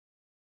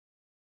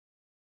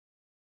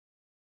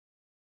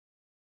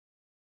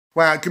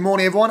Well, good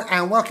morning everyone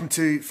and welcome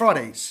to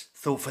Friday's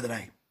Thought for the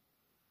Day.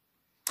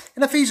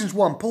 In Ephesians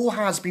 1, Paul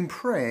has been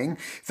praying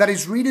that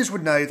his readers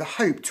would know the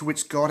hope to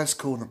which God has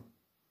called them.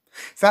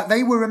 That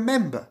they will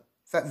remember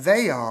that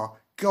they are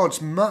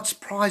God's much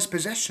prized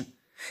possession,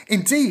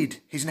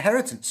 indeed his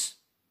inheritance.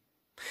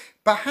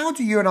 But how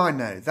do you and I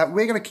know that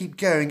we're going to keep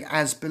going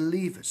as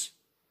believers?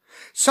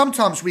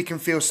 Sometimes we can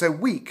feel so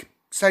weak,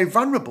 so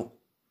vulnerable,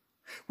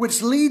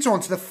 which leads on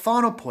to the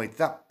final point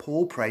that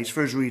Paul prays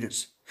for his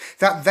readers,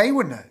 that they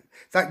would know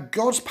that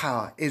God's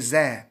power is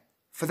there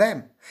for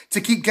them to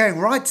keep going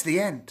right to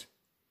the end.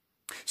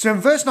 So in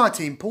verse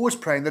 19, Paul is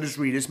praying that his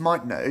readers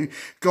might know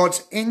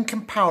God's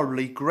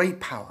incomparably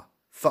great power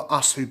for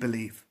us who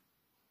believe.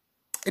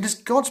 It is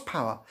God's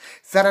power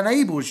that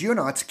enables you and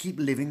I to keep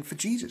living for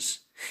Jesus,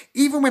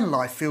 even when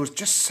life feels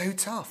just so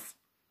tough.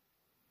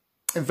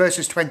 In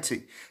verses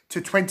 20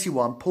 to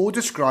 21, Paul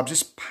describes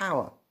his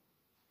power.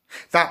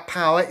 That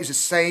power is the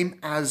same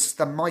as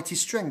the mighty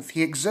strength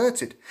he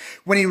exerted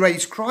when he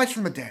raised Christ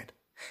from the dead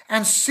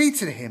and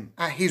seated him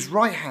at his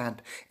right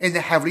hand in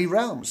the heavenly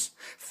realms,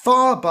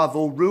 far above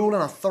all rule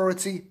and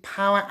authority,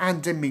 power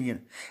and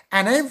dominion,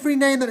 and every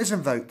name that is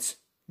invoked,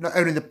 not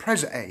only in the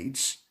present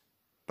age,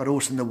 but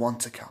also in the one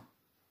to come.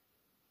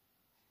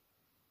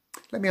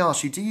 Let me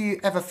ask you, do you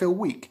ever feel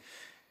weak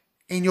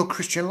in your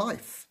Christian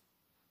life?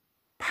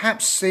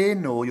 Perhaps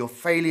sin or your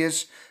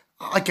failures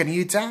are getting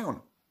you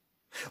down.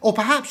 Or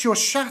perhaps you're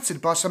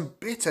shattered by some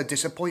bitter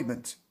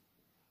disappointment.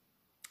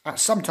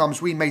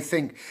 Sometimes we may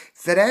think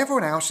that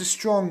everyone else is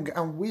strong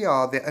and we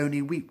are the only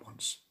weak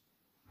ones.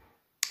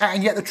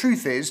 And yet the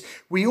truth is,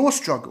 we all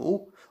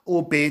struggle,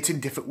 albeit in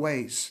different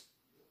ways.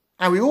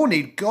 And we all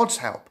need God's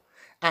help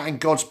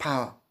and God's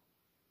power.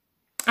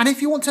 And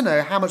if you want to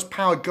know how much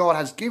power God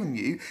has given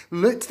you,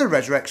 look to the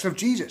resurrection of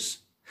Jesus.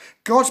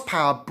 God's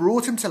power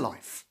brought him to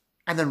life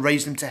and then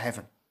raised him to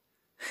heaven.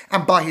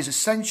 And by his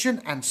ascension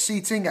and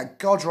seating at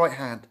God's right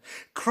hand,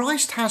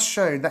 Christ has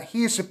shown that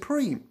he is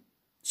supreme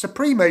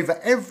over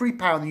every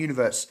power in the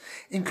universe,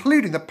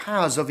 including the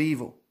powers of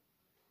evil.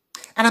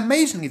 And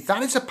amazingly,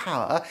 that is a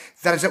power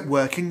that is at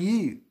work in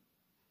you.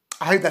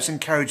 I hope that's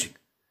encouraging,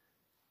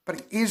 but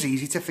it is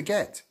easy to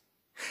forget.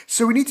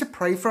 So we need to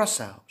pray for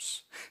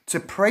ourselves, to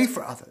pray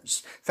for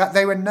others, that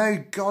they will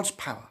know God's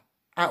power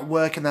at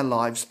work in their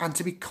lives and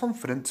to be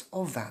confident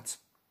of that.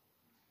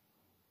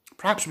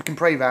 Perhaps we can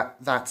pray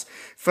that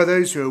for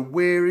those who are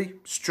weary,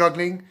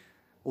 struggling,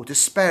 or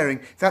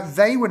despairing, that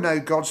they will know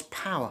God's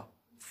power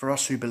for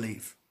us who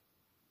believe.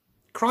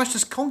 Christ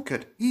has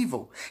conquered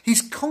evil.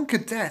 He's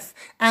conquered death,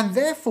 and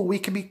therefore we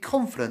can be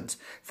confident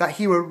that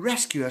he will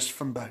rescue us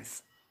from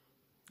both.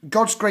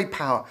 God's great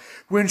power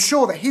will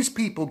ensure that his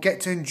people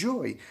get to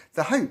enjoy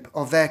the hope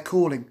of their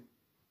calling.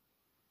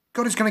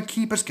 God is going to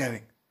keep us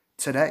going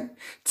today,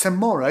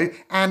 tomorrow,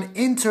 and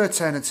into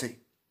eternity.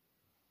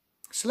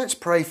 So let's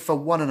pray for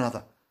one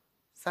another,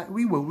 that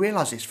we will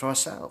realise this for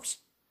ourselves.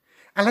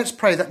 And let's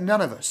pray that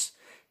none of us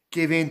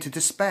give in to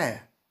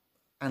despair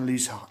and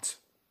lose heart.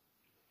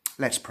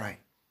 Let's pray.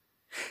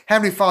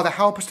 Heavenly Father,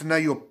 help us to know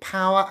your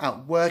power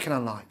at work in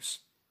our lives,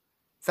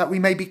 that we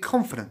may be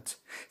confident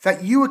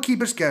that you will keep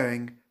us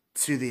going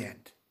to the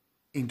end.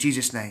 In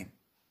Jesus' name,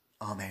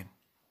 amen.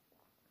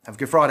 Have a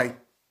good Friday.